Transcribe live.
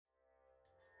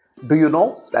Do you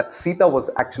know that Sita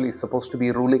was actually supposed to be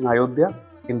ruling Ayodhya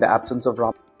in the absence of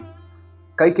Rama?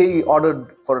 Kaikeyi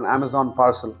ordered for an Amazon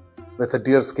parcel with a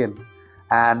deer skin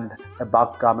and a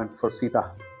bark garment for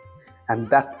Sita. And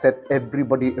that set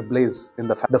everybody ablaze in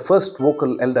the fact. The first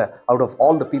vocal elder out of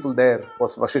all the people there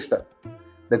was Vashishtha,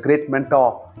 the great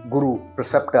mentor, guru,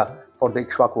 preceptor for the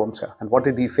Ikshvaku Vamsha. And what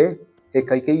did he say? Hey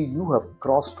Kaikeyi, you have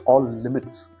crossed all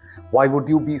limits. Why would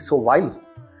you be so vile?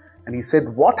 And he said,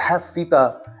 what has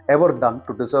Sita ever done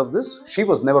to deserve this? She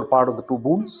was never part of the two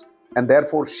boons, and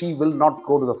therefore she will not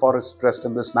go to the forest dressed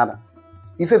in this manner.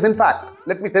 He says, in fact,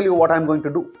 let me tell you what I'm going to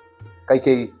do.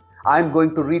 Kaikeyi, I'm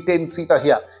going to retain Sita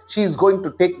here. She is going to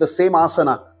take the same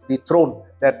asana, the throne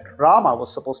that Rama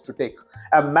was supposed to take.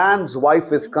 A man's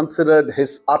wife is considered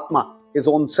his Atma, his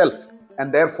own self,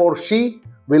 and therefore she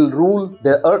will rule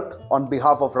the earth on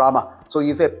behalf of Rama. So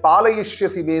he said,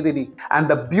 Palayishyasi Medini. And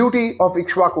the beauty of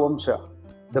Ikshvaku Vamsha,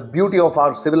 the beauty of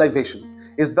our civilization,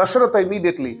 is Dasharatha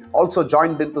immediately also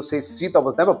joined in to say Sita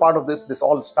was never part of this. This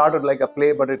all started like a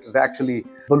play, but it is actually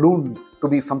ballooned to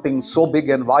be something so big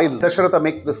and wild. Dasharatha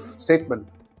makes this statement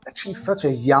that she's such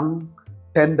a young,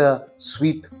 tender,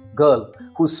 sweet girl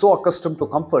who's so accustomed to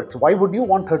comfort. Why would you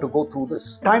want her to go through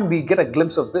this? The time we get a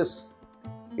glimpse of this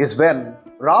is when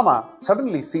Rama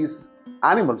suddenly sees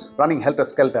animals running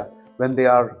helter-skelter when they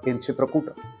are in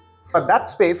Chitrakuta. At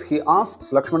that space, he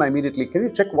asks Lakshmana immediately, can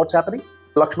you check what's happening?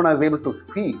 Lakshmana is able to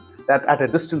see that at a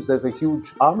distance there's a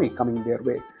huge army coming their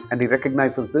way, and he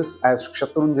recognizes this as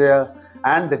Kshatrunjaya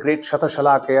and the great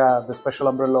Shatashalakaya, the special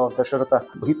umbrella of Dasharatha.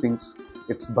 He thinks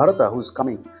it's Bharata who is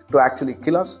coming to actually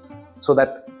kill us so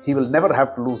that he will never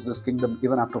have to lose this kingdom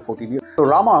even after 14 years. So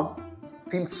Rama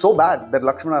feels so bad that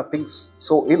Lakshmana thinks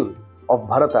so ill of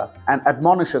Bharata and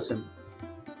admonishes him.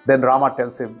 Then Rama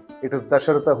tells him, it is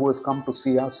Dasharatha who has come to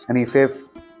see us. And he says,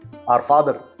 our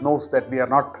father knows that we are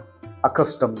not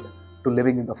accustomed to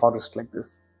living in the forest like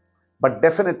this. But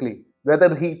definitely,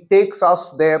 whether he takes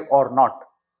us there or not,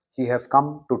 he has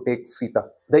come to take Sita.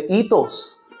 The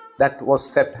ethos that was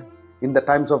set in the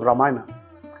times of Ramayana,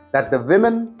 that the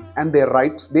women and their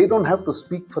rights, they don't have to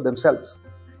speak for themselves.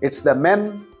 It's the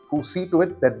men who see to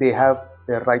it that they have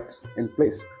their rights in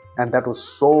place. And that was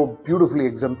so beautifully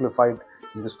exemplified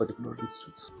in this particular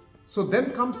instance. So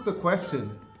then comes the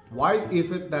question, why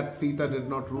is it that Sita did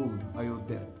not rule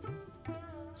Ayodhya?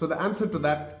 So the answer to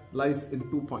that lies in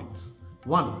 2 points.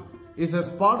 One is as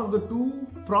part of the 2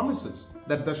 promises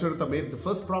that Dasharatha made. The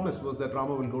first promise was that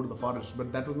Rama will go to the forest,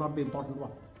 but that was not the important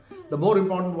one. The more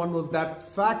important one was that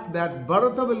fact that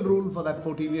Bharata will rule for that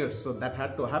 14 years. So that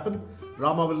had to happen.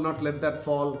 Rama will not let that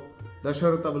fall.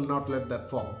 Dasharatha will not let that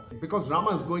fall. Because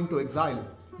Rama is going to exile,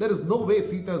 there is no way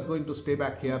Sita is going to stay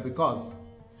back here, because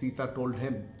Sita told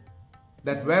him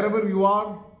that wherever you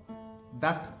are,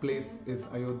 that place is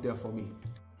Ayodhya for me.